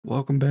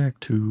Welcome back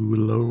to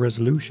Low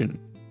Resolution.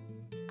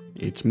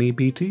 It's me,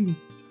 BT.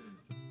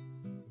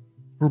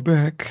 We're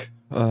back.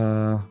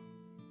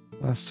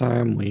 Last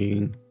time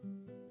we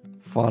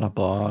fought a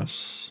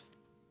boss,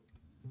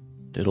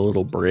 did a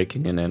little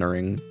breaking and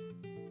entering,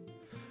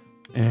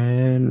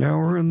 and now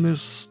we're in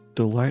this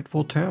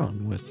delightful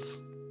town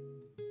with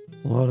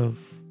a lot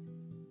of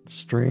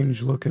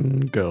strange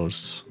looking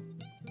ghosts.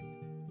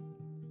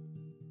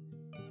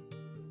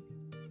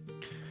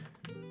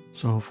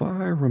 So if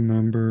I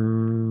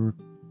remember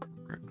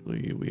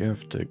correctly, we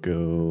have to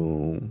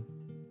go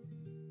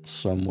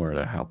somewhere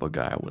to help a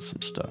guy with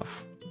some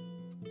stuff.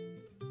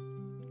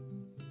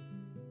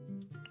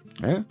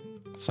 Yeah,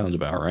 sounds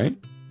about right.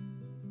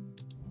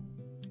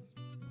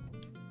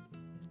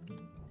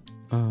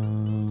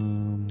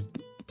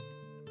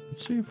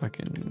 Let's see if I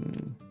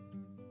can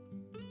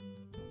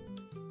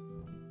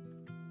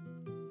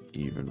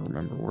even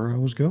remember where I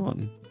was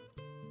going.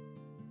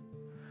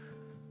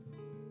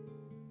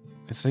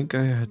 I think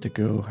I had to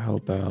go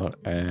help out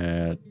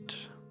at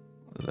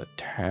the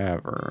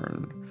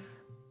tavern.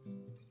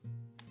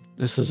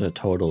 This is a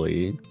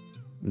totally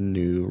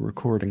new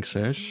recording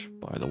sesh,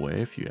 by the way,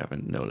 if you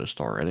haven't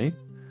noticed already.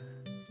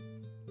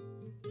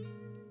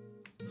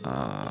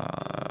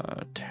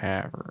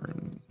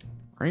 Tavern,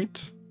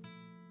 right?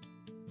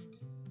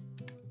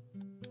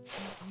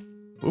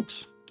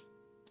 Oops.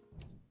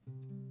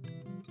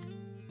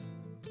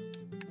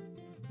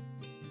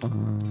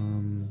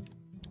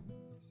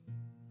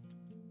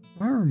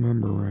 If I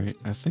remember right,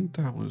 I think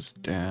that was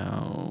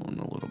down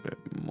a little bit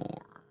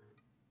more.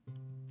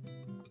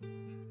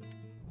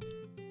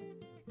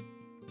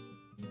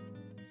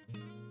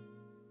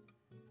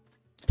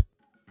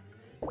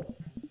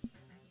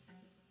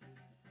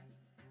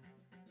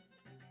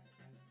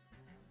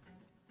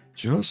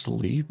 Just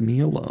leave me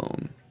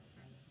alone.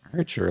 All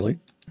right, Shirley.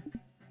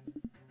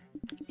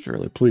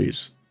 Shirley,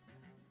 please.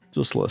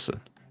 Just listen.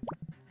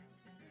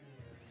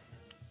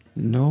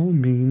 No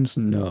means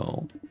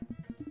no.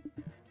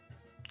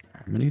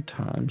 How many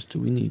times do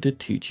we need to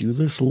teach you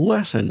this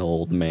lesson,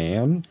 old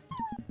man?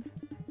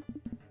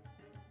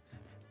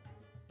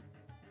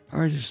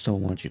 I just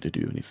don't want you to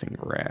do anything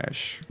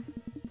rash.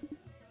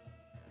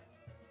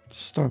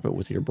 Stop it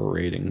with your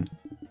berating.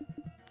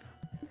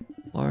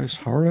 Life's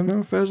hard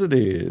enough as it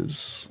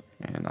is,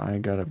 and I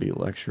gotta be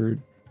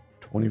lectured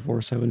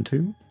 24/7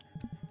 too?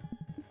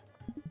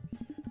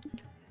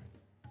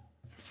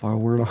 If I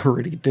weren't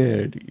already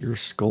dead, your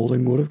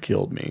scolding would have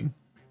killed me.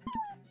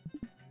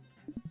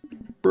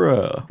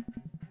 Bruh.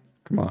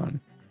 Come on.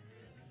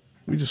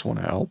 We just want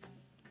to help.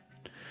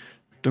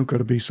 Don't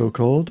gotta be so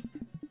cold.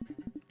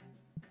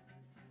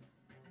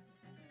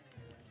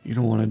 You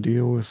don't want to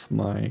deal with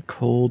my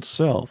cold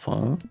self,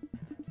 huh?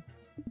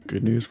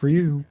 Good news for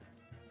you.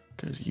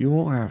 Because you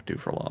won't have to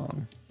for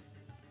long.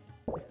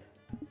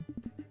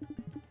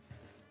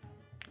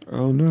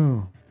 Oh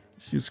no.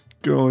 She's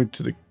going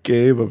to the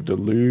cave of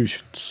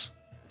delusions.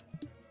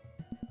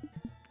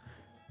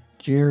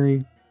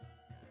 Jerry,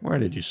 why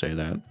did you say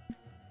that?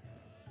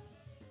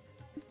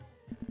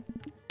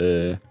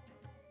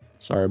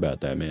 Sorry about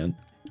that, man.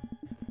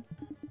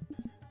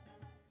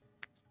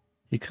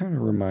 He kind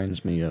of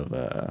reminds me of,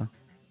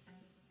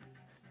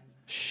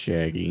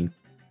 Shaggy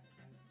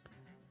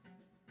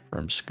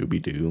from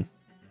Scooby-Doo.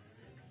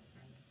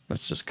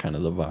 That's just kind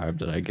of the vibe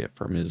that I get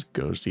from his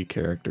ghosty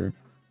character.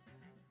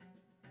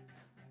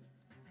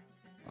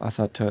 I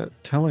thought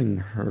telling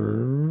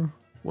her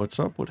what's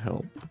up would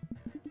help.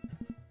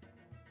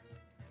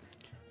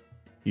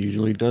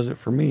 Usually does it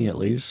for me, at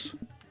least.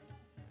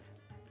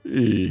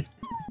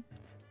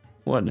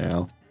 What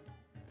now?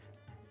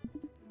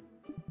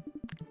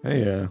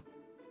 Hey,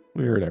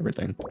 we heard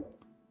everything.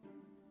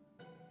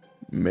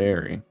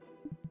 Mary.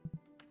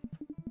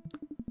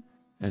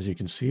 As you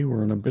can see,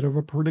 we're in a bit of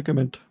a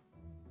predicament.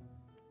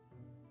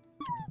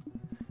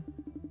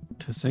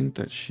 To think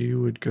that she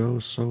would go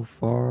so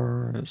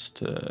far as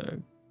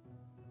to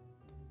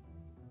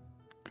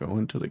go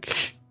into the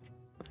cave.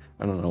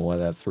 I don't know why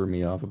that threw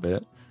me off a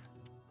bit.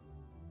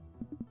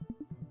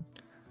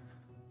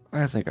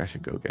 I think I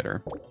should go get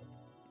her.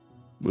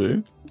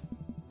 What?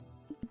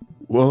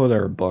 Whoa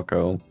there,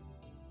 bucko.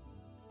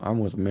 I'm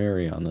with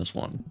Mary on this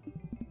one.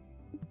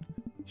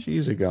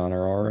 She's a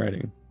goner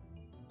already.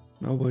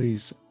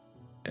 Nobody's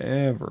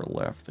ever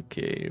left the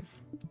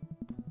cave.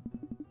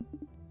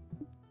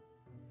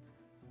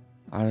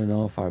 I don't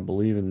know if I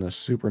believe in the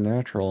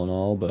supernatural and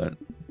all, but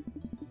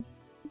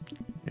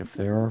if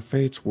there are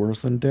fates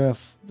worse than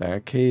death,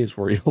 that cave's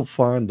where you'll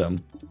find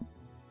them.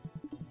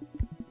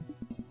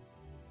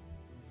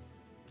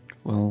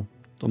 Well,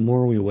 the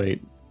more we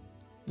wait,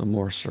 the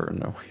more certain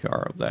we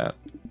are of that.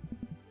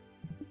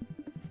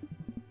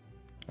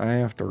 I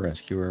have to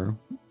rescue her.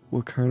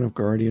 What kind of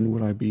guardian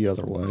would I be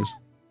otherwise?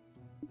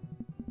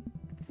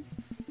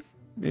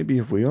 Maybe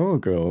if we all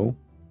go,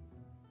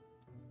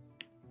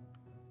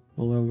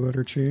 we'll have a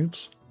better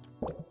chance.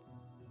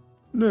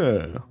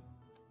 No.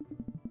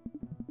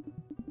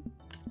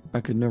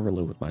 I could never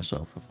live with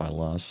myself if I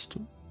lost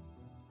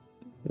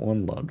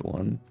one loved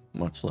one,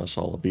 much less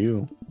all of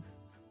you.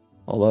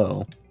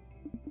 Hello.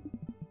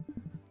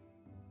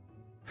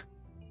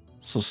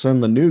 So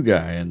send the new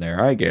guy in there.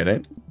 I get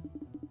it.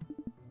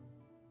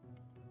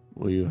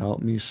 Will you help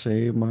me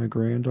save my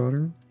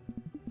granddaughter?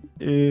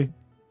 I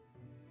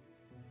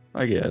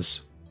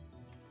guess.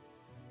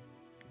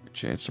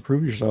 Chance to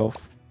prove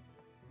yourself.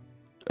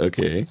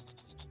 Okay.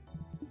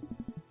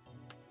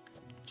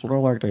 That's what I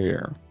like to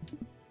hear.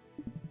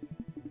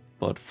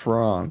 But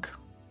Frank,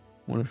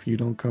 what if you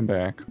don't come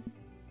back?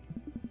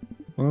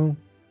 Well,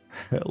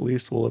 at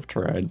least we'll have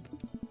tried.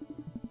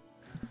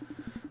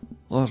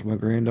 Lost my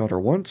granddaughter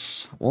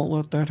once, won't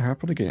let that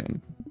happen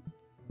again.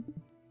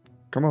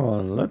 Come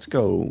on, let's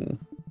go.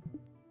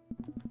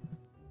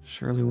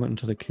 Shirley went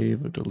into the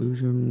Cave of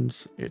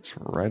Delusions. It's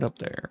right up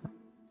there.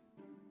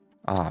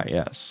 Ah,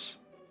 yes.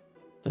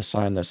 The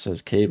sign that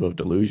says Cave of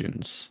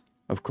Delusions.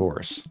 Of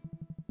course.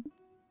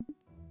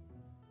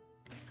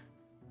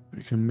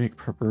 We can make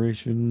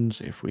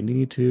preparations if we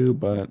need to,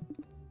 but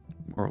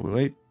the more we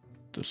wait,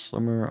 the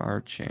slimmer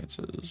our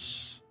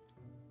chances.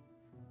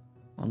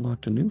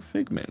 Unlocked a new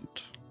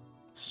figment.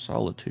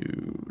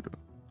 Solitude.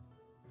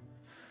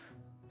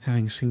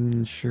 Having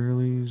seen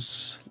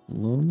Shirley's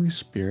lonely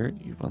spirit,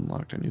 you've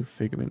unlocked a new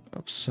figment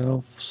of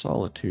self,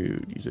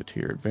 Solitude. Use it to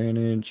your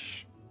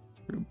advantage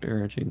through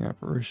barraging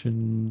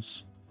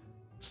apparitions.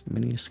 It's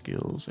many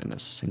skills in a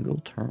single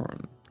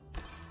turn.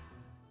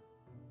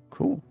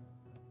 Cool.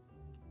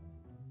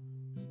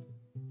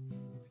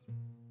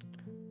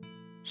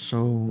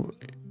 So,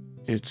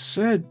 it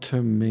said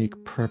to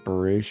make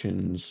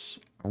preparations.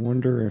 I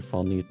wonder if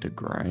I'll need to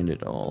grind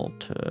it all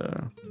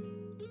to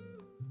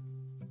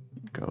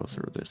go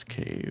through this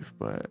cave,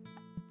 but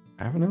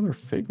I have another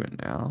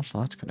figment now, so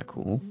that's kind of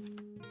cool.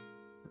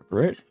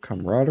 Regret,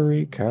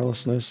 camaraderie,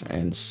 callousness,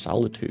 and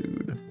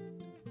solitude.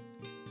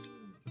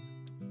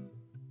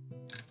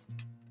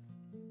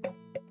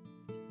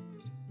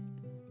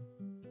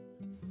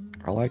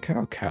 I like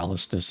how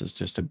callousness is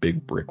just a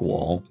big brick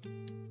wall.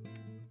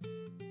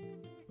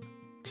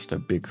 Just a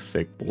big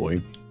thick boy.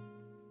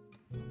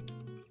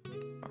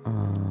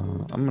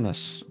 I'm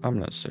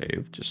gonna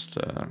save just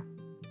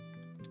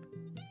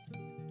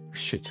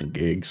shits and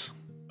gigs,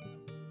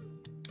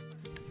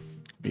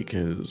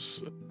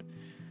 because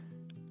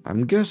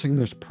I'm guessing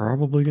there's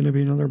probably gonna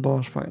be another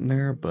boss fight in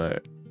there,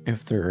 but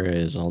if there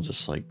is, I'll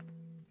just like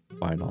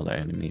fight all the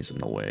enemies in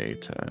the way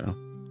to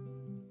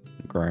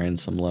grind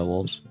some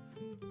levels.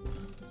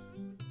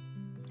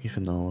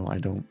 Even though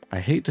I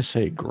hate to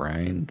say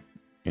grind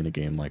in a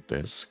game like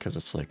this, because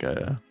it's like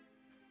a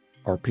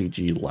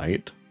RPG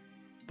light,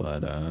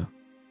 but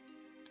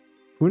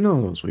who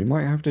knows, we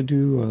might have to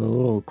do a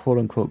little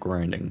quote-unquote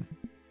grinding.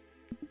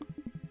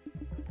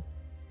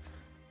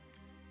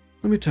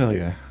 Let me tell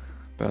you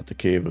about the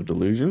Cave of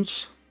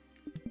Delusions.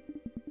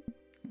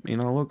 May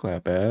not look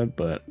that bad,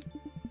 but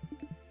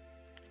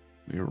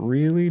we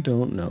really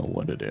don't know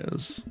what it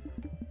is.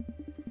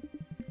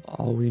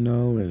 All we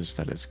know is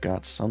that it's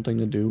got something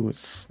to do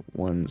with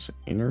one's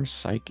inner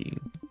psyche.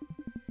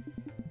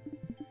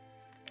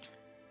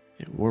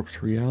 It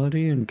warps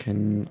reality and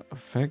can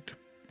affect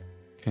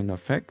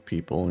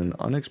people in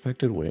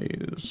unexpected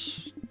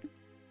ways.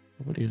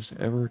 Nobody has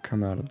ever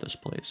come out of this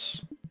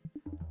place.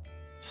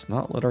 Let's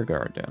not let our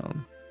guard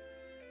down.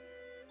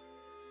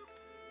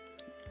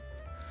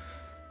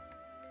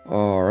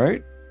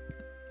 Alright.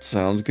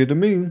 Sounds good to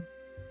me.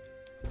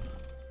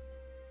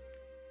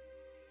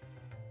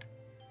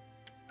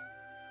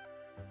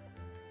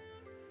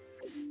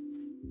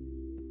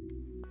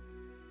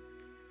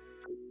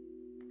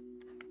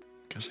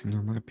 Guessing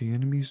there might be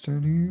enemies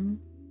down here.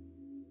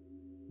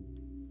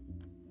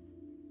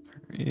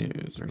 There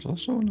is. There's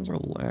also another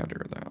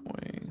ladder that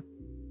way.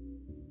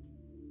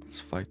 Let's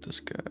fight this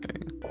guy.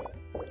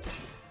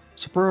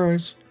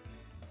 Surprise!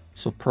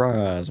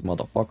 Surprise,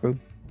 motherfucker.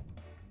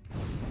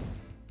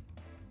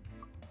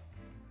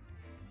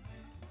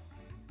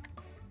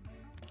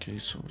 Okay,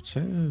 so it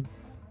said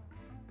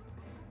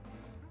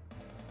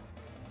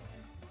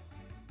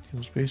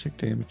deals basic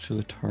damage to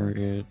the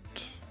target.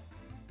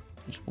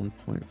 There's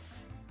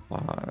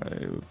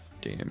 1.5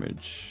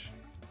 damage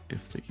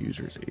if the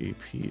user's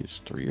AP is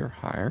 3 or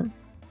higher.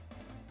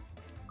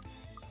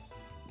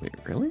 Wait,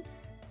 really?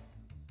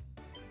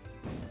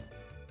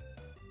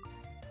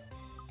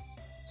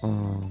 I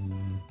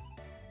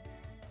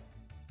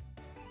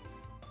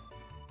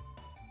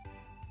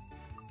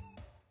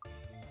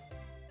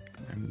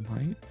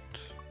might.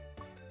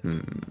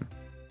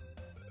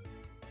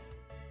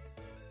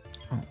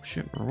 Oh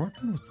shit, we're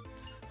working with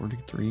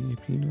 43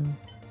 AP now.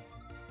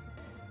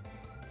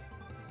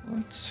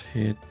 Let's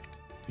hit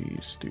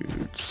these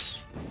dudes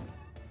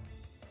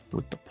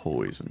with the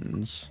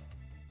poisons.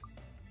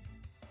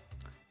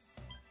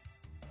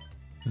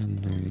 And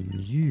then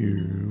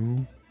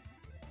you...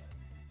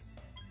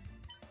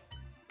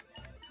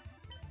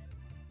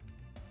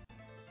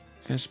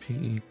 SP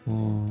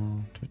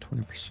equal to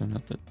 20%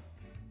 of the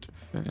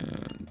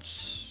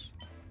defense.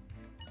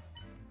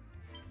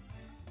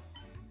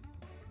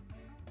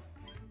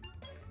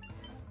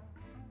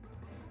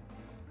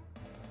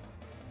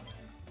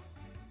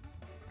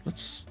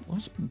 Let's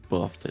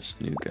buff this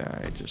new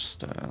guy.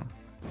 Just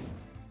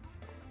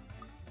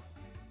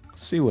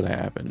see what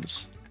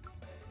happens.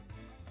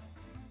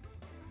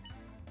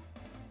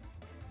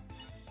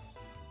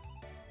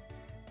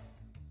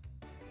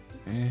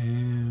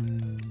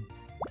 And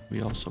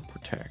we also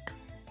protect.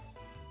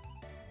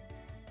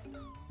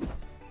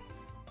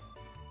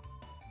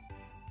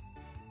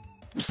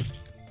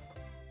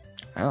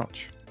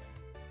 Ouch.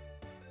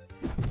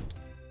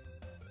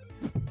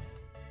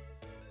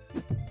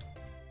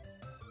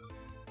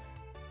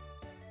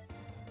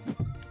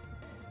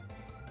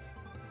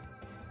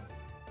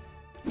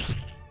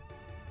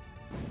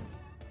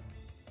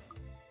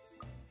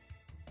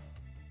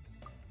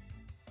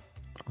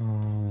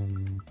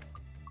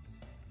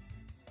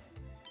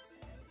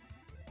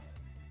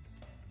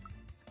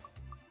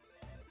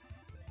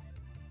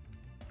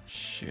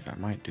 Shit, I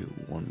might do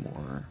one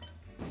more.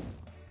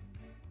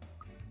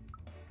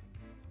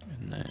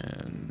 And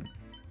then...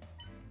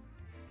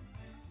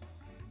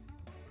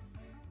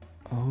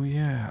 Oh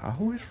yeah, I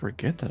always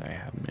forget that I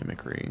have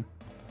mimicry.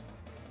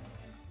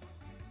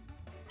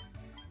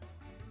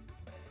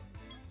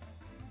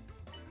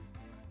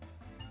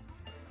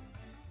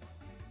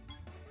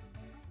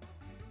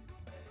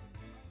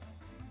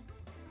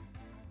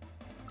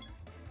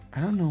 I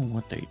don't know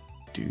what they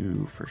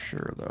do for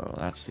sure though,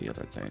 that's the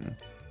other thing.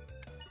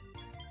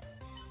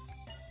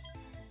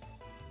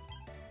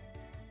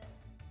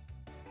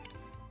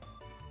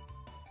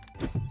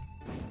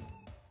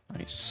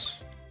 Nice.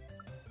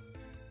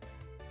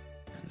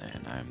 And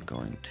then I'm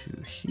going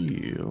to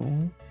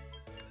heal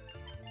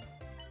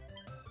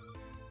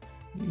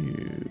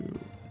you,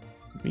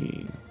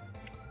 me.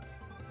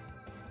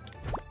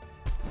 There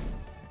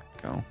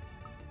we go.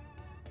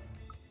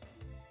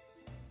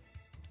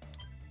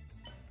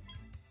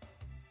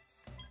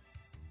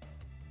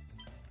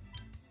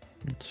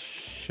 Let's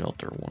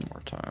shelter one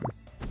more time.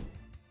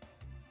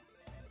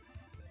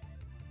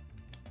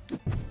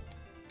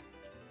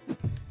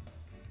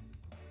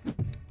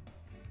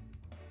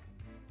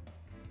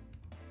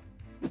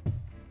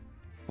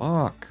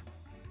 Fuck.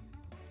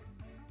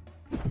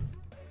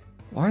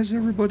 Why does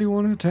everybody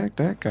want to attack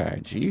that guy?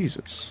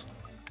 Jesus.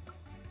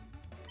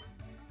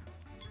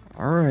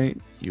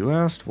 Alright, you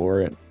asked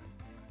for it.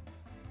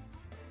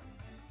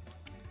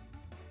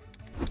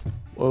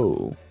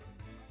 Whoa.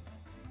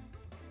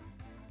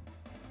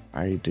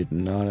 I did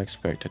not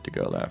expect it to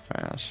go that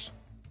fast.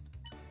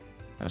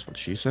 That's what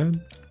she said?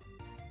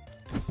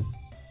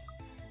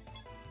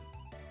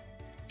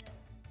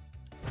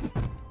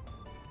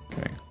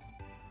 Okay.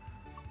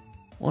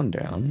 One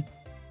down.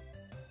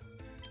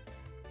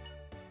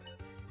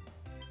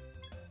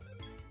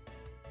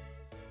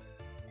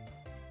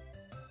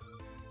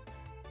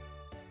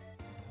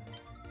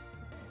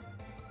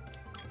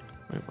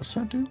 Wait, what's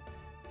that do?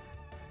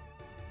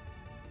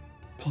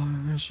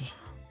 Applies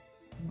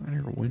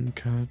minor wind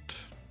cut.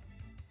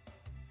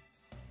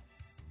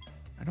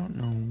 I don't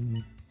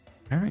know.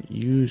 I haven't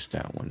used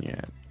that one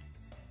yet.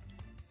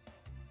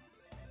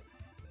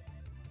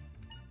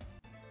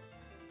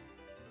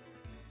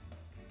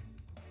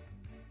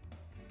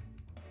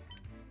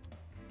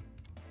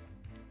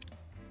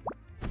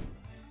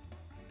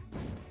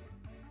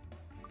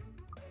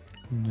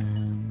 And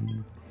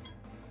then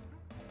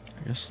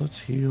I guess let's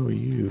heal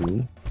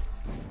you,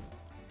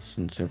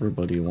 since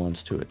everybody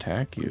wants to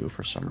attack you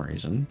for some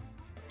reason.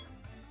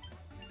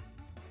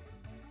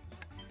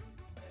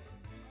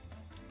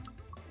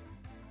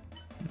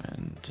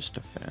 And just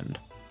defend.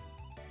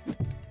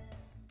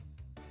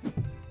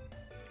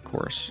 Of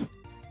course.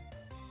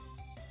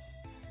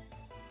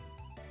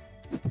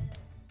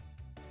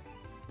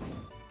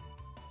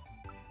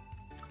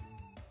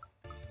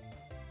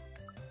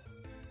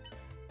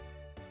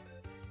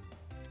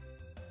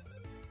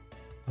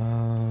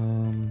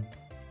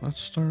 Let's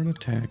start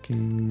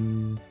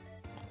attacking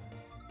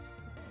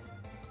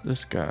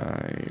this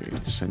guy,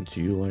 since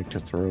you like to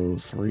throw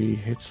 3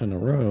 hits in a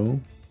row.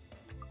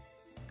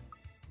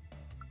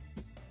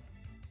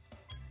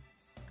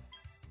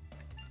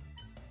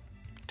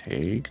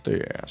 Take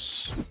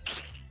this.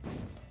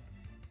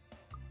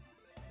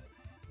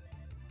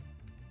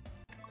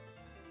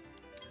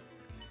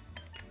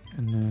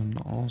 And then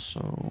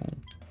also,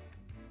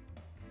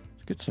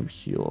 let's get some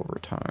heal over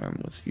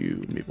time with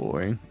you, me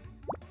boy.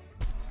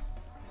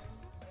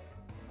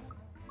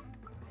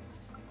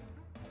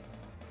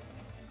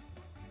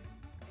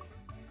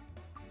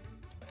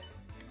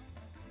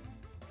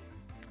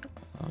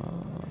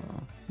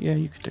 Yeah,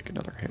 you could take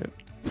another hit.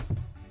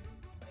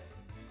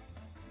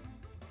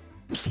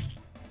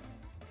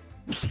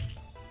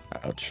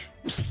 Ouch.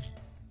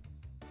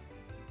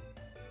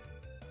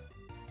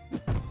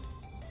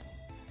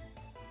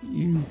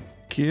 You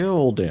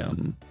killed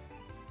him.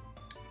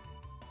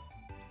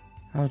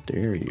 How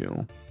dare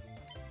you?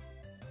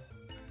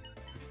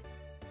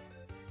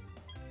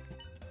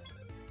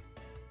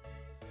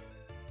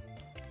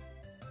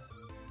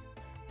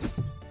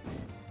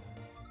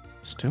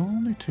 Still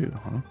only 2,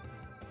 huh?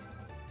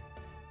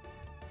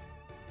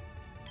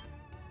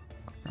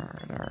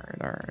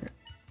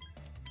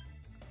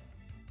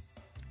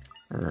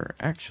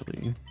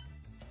 actually,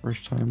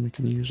 first time we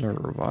can use our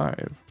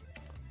revive.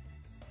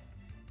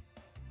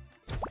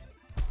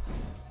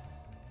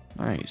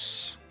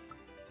 Nice.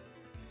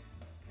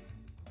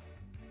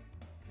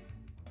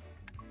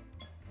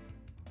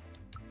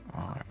 Oh,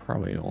 I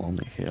probably will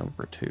only hit him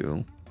for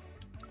 2.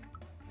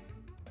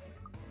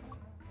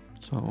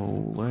 So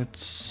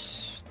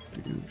let's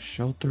do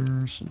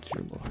shelter since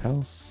you're low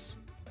health.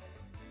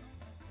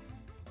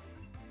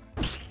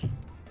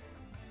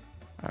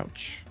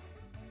 Ouch.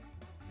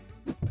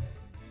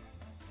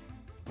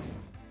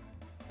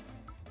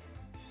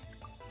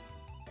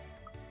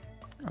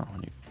 Oh,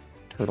 and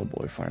Turtle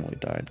Boy finally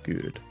died.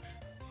 Good.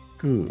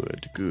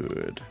 Good,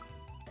 good.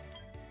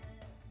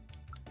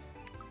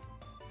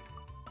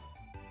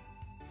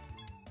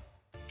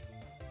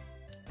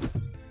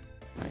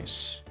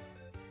 Nice.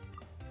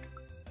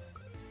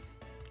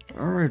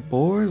 Alright,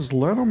 boys,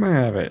 let them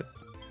have it.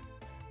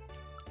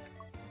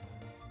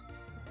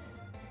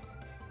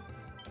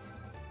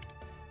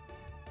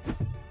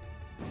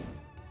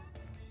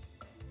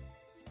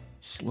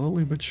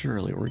 Slowly but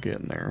surely, we're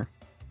getting there.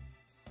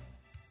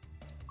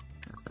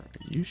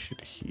 You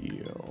should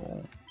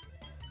heal.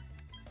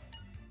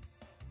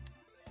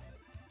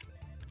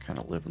 Kind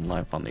of living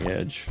life on the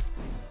edge.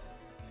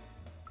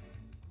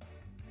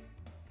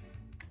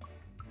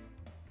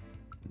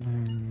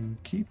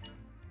 Keep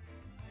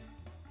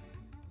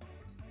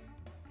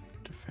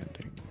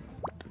defending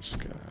this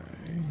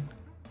guy.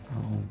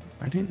 Oh,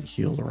 I didn't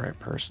heal the right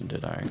person,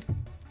 did I?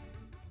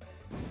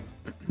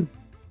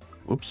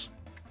 Whoops.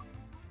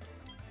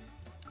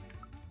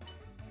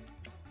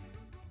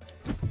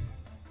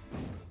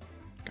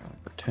 Got him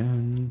for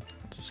 10.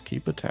 Just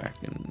keep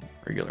attacking.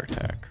 Regular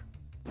attack.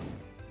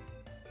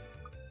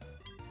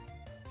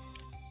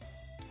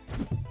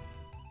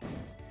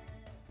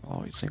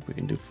 Oh, you think we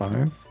can do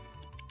 5?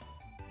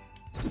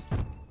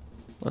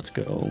 Let's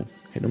go.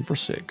 Hit him for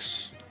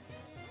 6.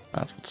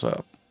 That's what's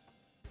up.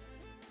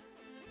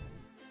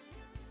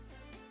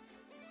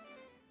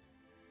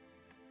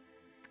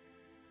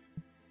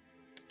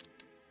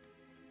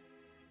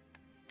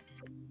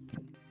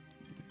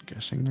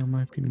 Guessing there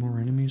might be more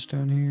enemies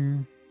down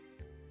here.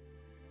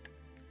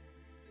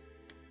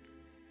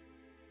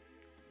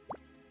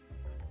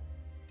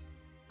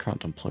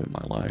 Contemplate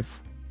my life.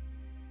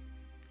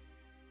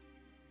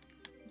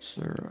 Is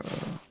there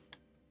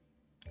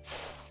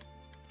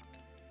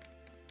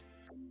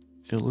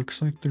It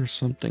looks like there's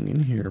something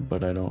in here,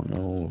 but I don't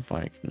know if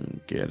I can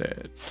get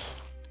it.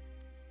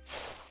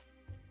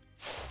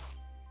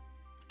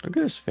 Look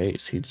at his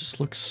face. He just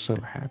looks so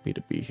happy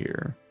to be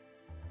here.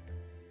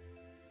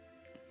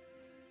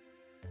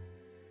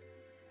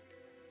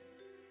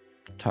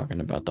 Talking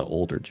about the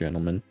older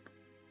gentleman.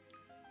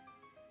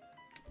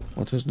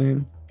 What's his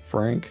name?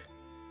 Frank?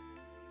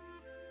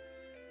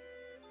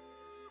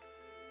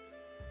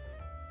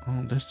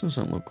 Oh, this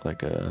doesn't look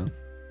like a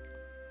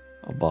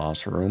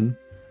boss room.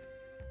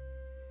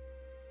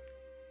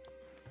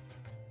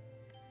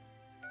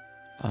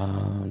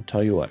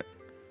 Tell you what.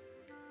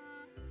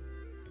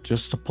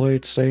 Just to play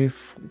it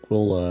safe,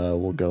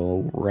 we'll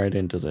go right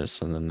into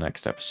this in the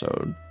next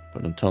episode.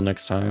 But until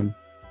next time,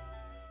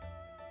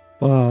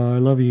 bye.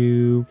 Love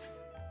you.